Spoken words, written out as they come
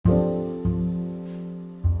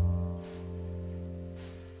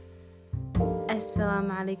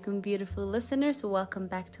Assalamu alaikum, beautiful listeners. Welcome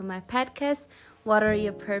back to my podcast, What Are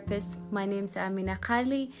Your Purpose? My name is Amina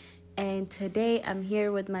Khali, and today I'm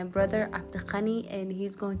here with my brother Abdiqani, and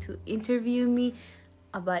he's going to interview me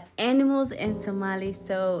about animals in Somali.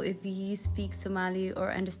 So if you speak Somali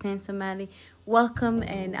or understand Somali, welcome,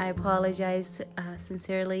 and I apologize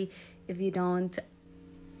sincerely if you don't.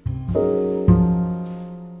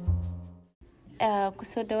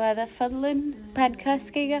 kusoo dhawaada fadlan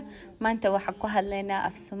podcastkayga maanta waxaan ku hadlaynaa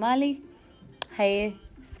af Soomaali haye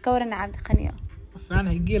iska waran Cabdiqaniyo afaan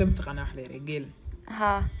hay geel mtaqana wax leeyahay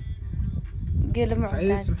geel muctaad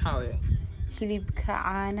maxaa weeye hilibka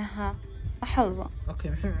caanaha waxalba okay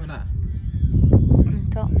muxuu cunaa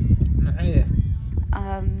cunto macee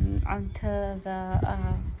cuntada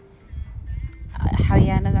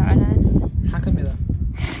xayawaanada cunaan maxaa kamid ah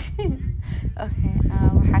okay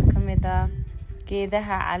waxaa kamid ah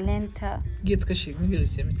geedaha caleenta geed ka sheeg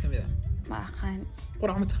magaciisa mid kamid ah ma aqaan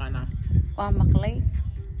qurac ma taqaanaa waa maqlay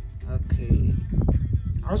okay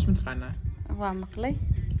caws ma taqaanaa waa maqlay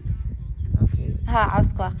okay caws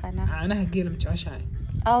ku aqaana caanaha geel ma jeceshahay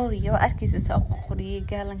yo arkiisa soo qoriyay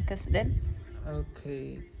gaalankas dhan okay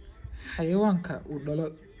xayawaanka uu dhalo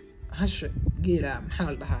hasha geela maxaa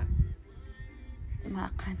la dhahaa ma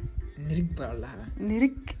aqaan nirig baa la dhahaa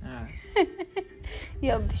nirig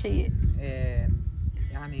يا بحي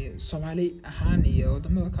يعني صومالي أهاني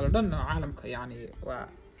ودمنا كلنا عالم يعني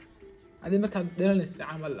هذه مركز دلنا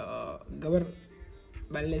استعمال جبر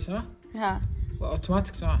بالليش ما ها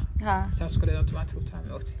وأوتوماتيك سما ها ساس كله أوتوماتيك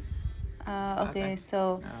وتعمل وقت أوكي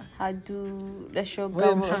so هادو لشو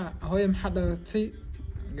جبر هو محضرتي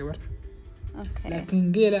جبر أوكي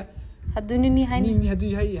لكن جيلا هادو نيني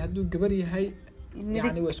هاي هادو جبري هاي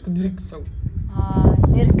يعني واسكون نريك سو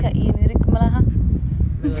نركا نرك ملها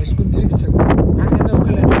اسكون نريك سو عندنا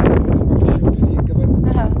وكلا جبر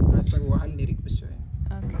سو هل نريك بس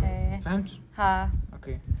اوكي فهمت ها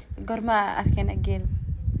اوكي قرما اركن اجيل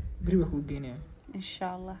بريبا كو جينيا ان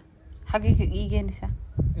شاء الله حقيقه يجينيسا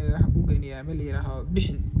waxa ku geeniyaa meel yiraahdo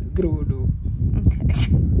bixin garowdo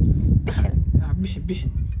bixin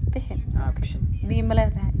bixin biyo ma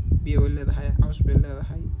leedahay biyo leedahay caws bay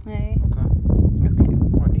leedahay okay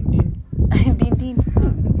waa din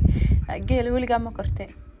geel weligaa ma kortay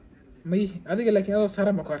may adiga laakiin adoo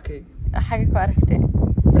saaran ma ku arkay xagee ku aragtay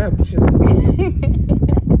baraha bulshada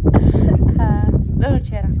dhowr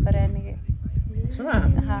jeer aan koray aniga soma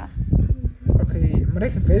okay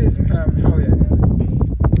maraykan faa'iidadiisa maxaa weeye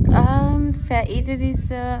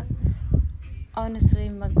faa'iidadiisa honestly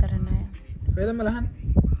ma garanayo faa'iido ma lahan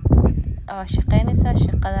shaqaynaysaa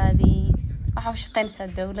shaqadaadii waxaa shaqaynaysaa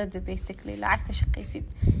dawladda basically lacagta shaqaysid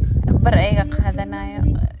bar ayaga qaadanayo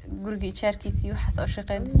guriga ijaarkiisa iyo waxaas oo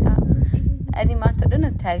shaqaynaysaa adi maanta dhan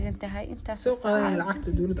taagan tahay intaas soo qaadanay lacagta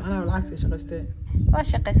dawladda anaa lacagta shaqaystay waa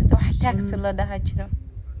shaqaysata wax tax la dhaha jiro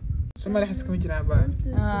Soomaali xis kama jiraan ba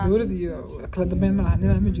dawladda iyo kala dambeyn ma laha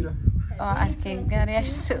nidaam ma jiro arkay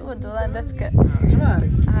gaariyaasha soo wadaan dadka ma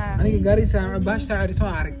arag aniga gaariisa baash saacir soo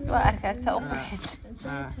arag waa arkaysa u qurxid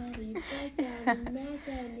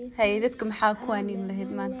hay'adku maxaa ku waanin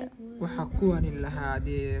lahayd maanta waxa ku waanin lahaa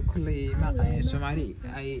dee kullay ma qanay Soomaali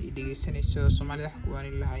ay dhageysanayso Soomaali wax ku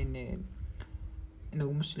waanin lahaa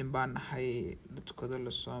inagu muslim baan nahay dadkooda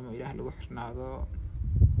la soomo Ilaahay lagu xirnaado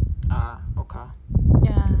okay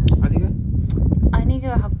aniga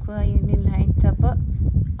waxa ku waanin lahaa intaba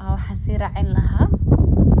waxaan sii raacin lahaa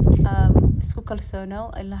isku kalsoonow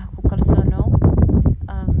Allah ku kalsoonow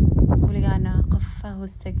weligaana qof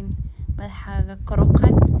hoos tagin madaxaaga kor u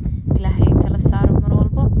qaad Ilaahay tala saaro mar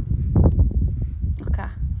walba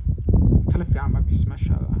tala fiican ma bis ma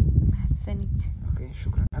sha Allah mahadsanid okay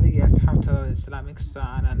shukran adiga ya asxaabtada islaamiga kastoo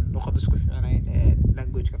aanan luqad isku fiicnayn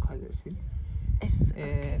language-ka ku hadlaysin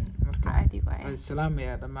marka caadi waay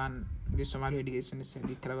salaamaya dhamaan di Soomaaliya dhageysanaysa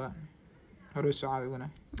di kalaba hore soo caawina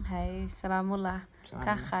hay salaamullah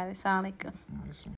ka qaaday salaam alaykum